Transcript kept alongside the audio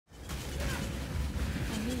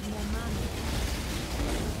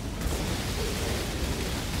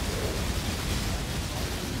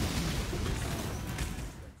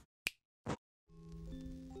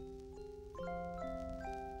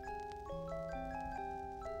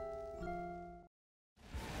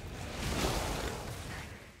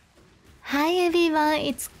everyone,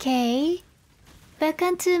 it's Kay.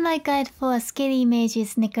 Welcome to my guide for Scary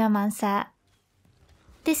Mage's Necromancer.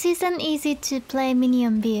 This is an easy to play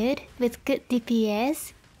minion build with good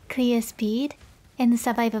DPS, clear speed, and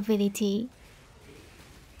survivability.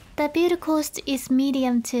 The build cost is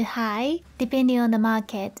medium to high depending on the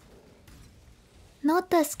market. Not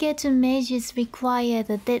the skeleton mages require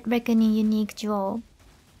the Dead Reckoning unique draw.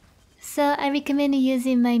 So I recommend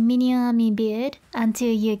using my minion army build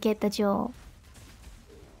until you get the draw.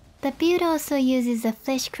 The build also uses a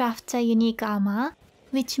Fleshcrafter unique armour,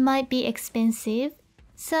 which might be expensive,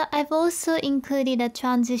 so I've also included a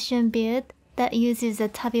transition build that uses a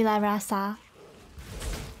Tabula Rasa.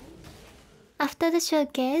 After the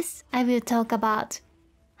showcase, I will talk about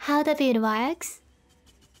how the build works,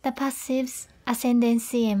 the passives,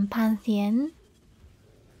 ascendancy and pantheon,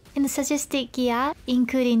 and suggested gear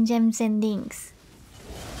including gems and links.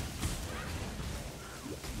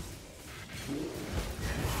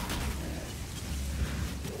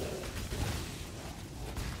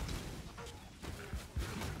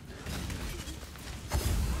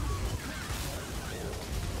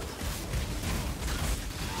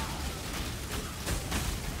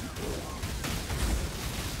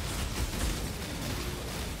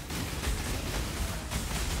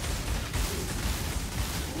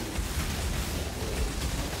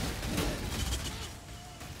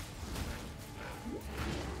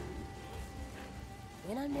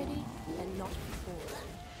 When I'm ready, and not before.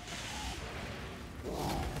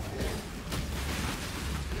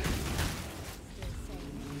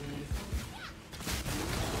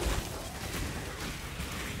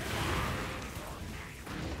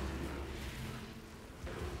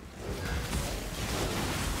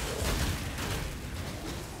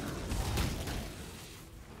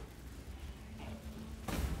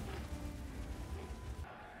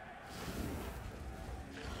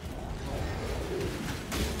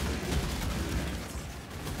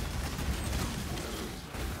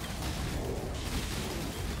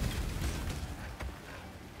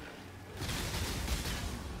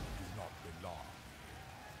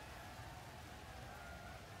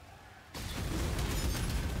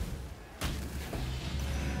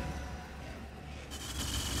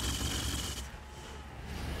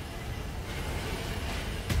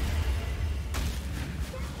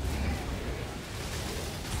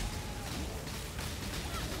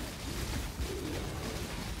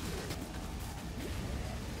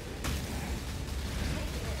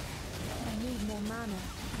 Mana.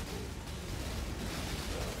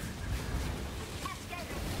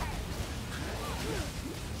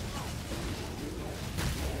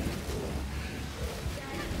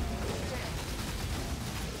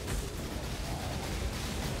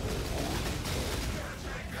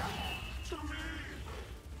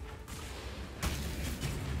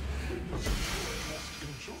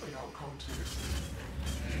 Enjoy our contest.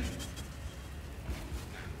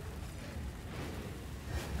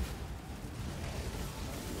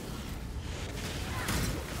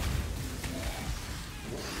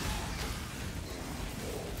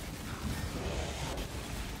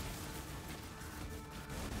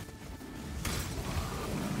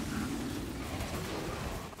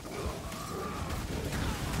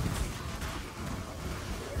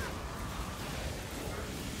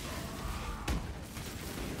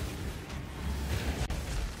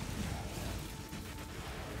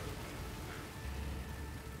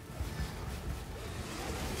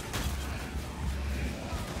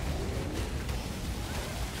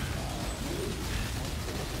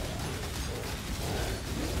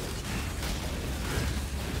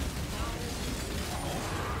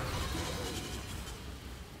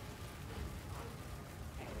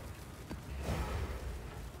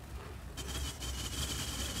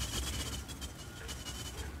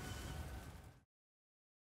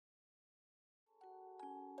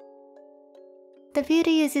 The build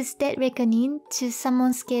uses Dead Reckoning to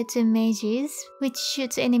summon skeleton mages, which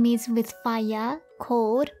shoots enemies with fire,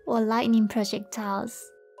 cold, or lightning projectiles.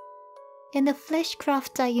 And the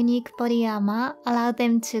Fleshcrafter unique body armor allows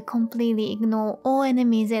them to completely ignore all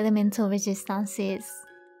enemies' elemental resistances.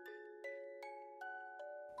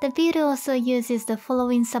 The build also uses the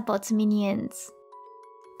following support minions: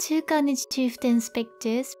 2 Carnage Chieftain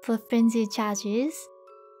Spectres for frenzy charges,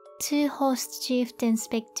 2 Host Chieftain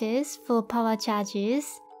Spectres for power charges,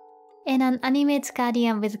 and an Animate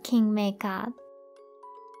Guardian with Kingmaker.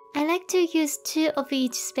 I like to use 2 of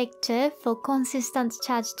each Spectre for consistent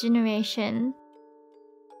charge generation.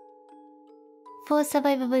 For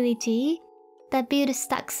survivability, the build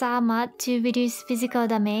stacks armor to reduce physical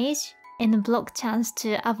damage and block chance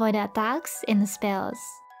to avoid attacks and spells.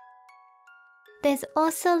 There's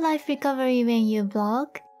also life recovery when you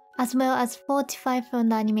block, as well as fortify from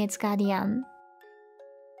the Animate's Guardian.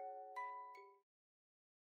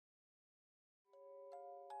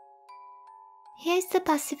 Here's the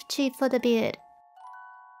passive tree for the build.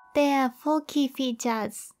 There are 4 key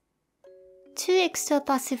features. 2 extra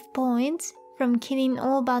passive points from killing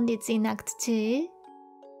all bandits in Act 2,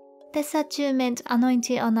 Death Attunement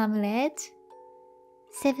Anointed on Amulet,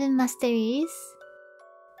 7 masteries,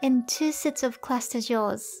 and 2 sets of cluster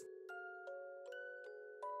jaws.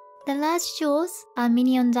 The large jaws are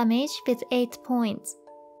minion damage with 8 points.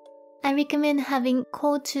 I recommend having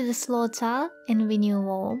Call to the Slaughter and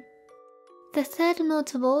Renewal. The third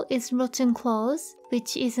notable is Rotten Claws,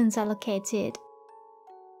 which isn't allocated.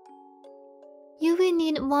 You will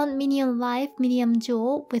need 1 minion life medium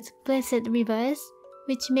jaw with Blessed Reverse,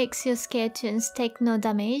 which makes your skeletons take no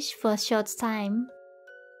damage for a short time.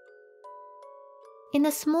 In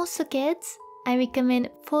the small sockets, I recommend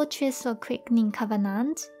Fortress or Quickening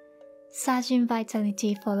Covenant, Surging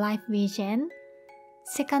Vitality for life regen,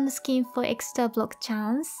 Second Skin for extra block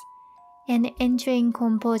chance, and Enduring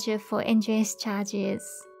Composure for endurance charges.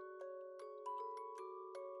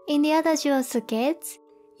 In the other jaw sockets,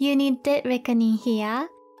 you need Dead Reckoning here,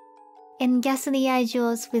 and Ghastly Eye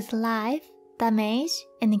jaws with life, damage,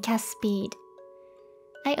 and cast speed.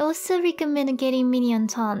 I also recommend getting Minion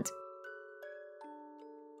Taunt.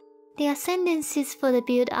 The ascendancies for the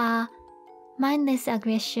build are Mindless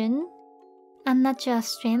Aggression, Unnatural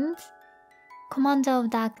Strength, Commander of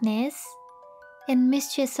Darkness, and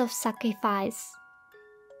Mistress of Sacrifice.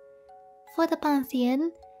 For the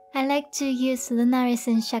Pantheon, I like to use Lunaris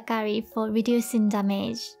and Shakari for reducing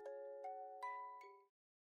damage.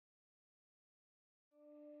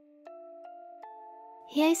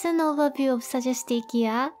 Here is an overview of suggested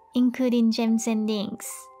gear, including gems and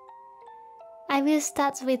links. I will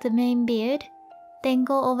start with the main build, then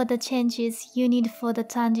go over the changes you need for the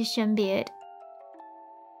transition build.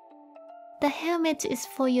 The helmet is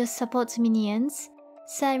for your support minions,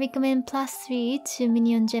 so I recommend +3 to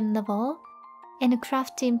minion gem level, and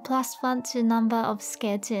crafting +1 to number of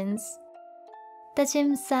skeletons. The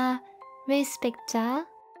gems are Ray Spectre,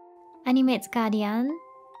 Animate's Guardian,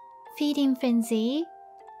 Feeding Frenzy,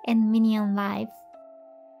 and Minion Life.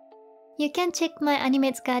 You can check my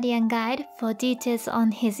Animate's Guardian guide for details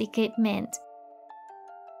on his equipment.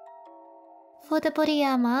 For the body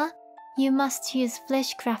armor, you must use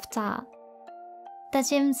Fleshcrafter. The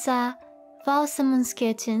gems are Vow Summon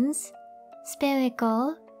Skeletons, Spell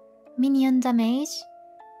Echo, Minion Damage,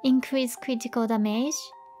 Increase Critical Damage,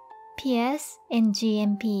 PS, and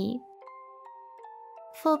GMP.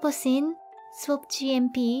 For bossing, swap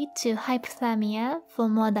GMP to Hypothermia for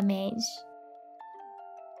more damage.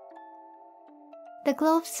 The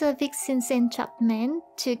gloves are Vixen's Entrapment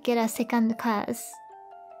to get a second curse.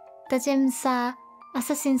 The gems are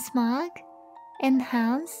Assassin's Mark,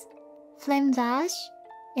 Enhance, Flame Dash,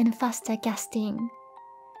 and Faster Casting.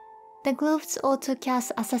 The gloves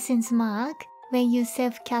auto-cast Assassin's Mark when you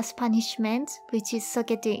self-cast Punishment, which is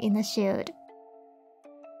socketed in a shield.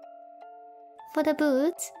 For the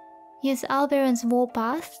boots, use Alberon's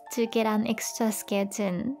Warpath to get an extra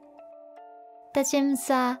skeleton. The gems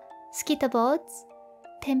are Skitterbots,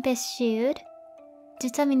 Tempest Shield,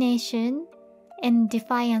 Determination, and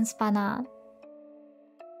Defiance Banner.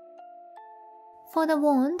 For the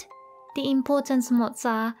wand, the important mods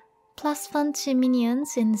are +1 to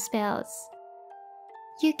minions and spells.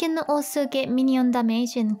 You can also get minion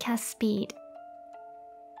damage and cast speed.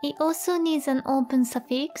 It also needs an open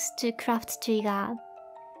suffix to craft trigger.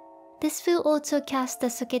 This will auto cast the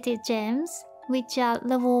socketed gems, which are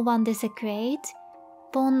level 1 Desecrate,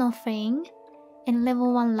 Bone Offering, and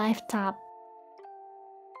level 1 Life Tap.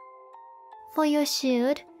 For your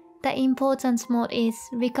shield, the important mod is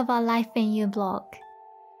Recover Life when you block,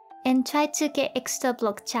 and try to get extra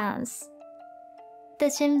block chance. The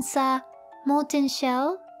gems are Molten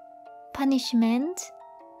Shell, Punishment,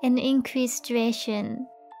 and Increased Duration.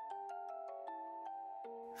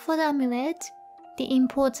 For the amulet, the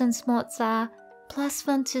important mods are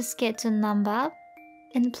 +1 to skeleton number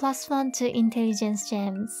and +1 to intelligence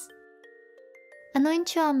gems.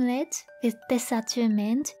 Anoint your amulet with Death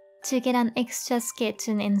Attunement to get an extra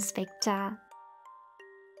skeleton and Spectre.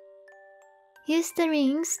 Use the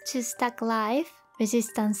rings to stack life,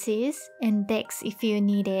 resistances, and dex if you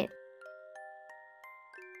need it.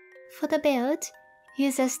 For the belt,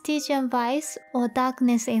 use a Stygian Vice or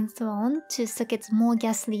Darkness Enthroned to socket more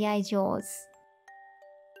Ghastly Eye jaws.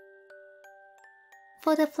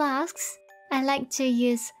 For the flasks, I like to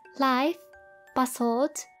use Life,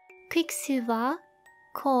 Basalt, Quicksilver,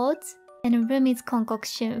 Quartz, and Rumi's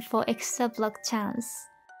Concoction for extra block chance.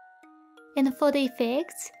 And for the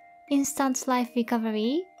effects, instant life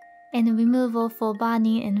recovery, and removal for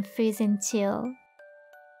burning and freezing chill.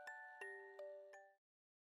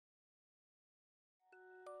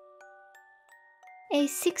 A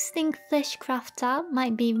 6-link Fleshcrafter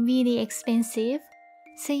might be really expensive,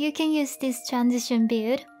 so you can use this transition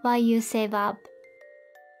build while you save up.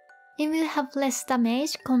 It will have less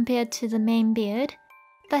damage compared to the main build,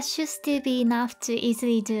 but should still be enough to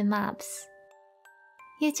easily do maps.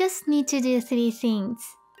 You just need to do 3 things.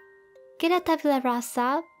 Get a Tabula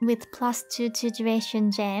Rasa with +2 to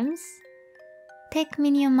duration gems, take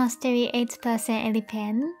minion mastery 8%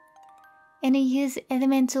 Elipen, and use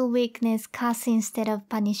elemental weakness curse instead of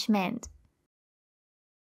punishment.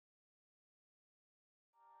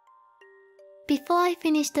 Before I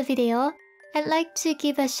finish the video, I'd like to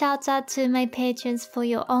give a shout out to my patrons for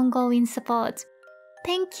your ongoing support.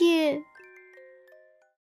 Thank you!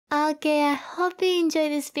 Okay, I hope you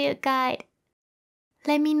enjoyed this build guide.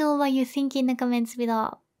 Let me know what you think in the comments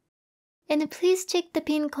below. And please check the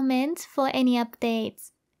pinned comments for any updates.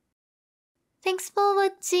 Thanks for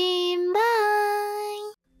watching, bye!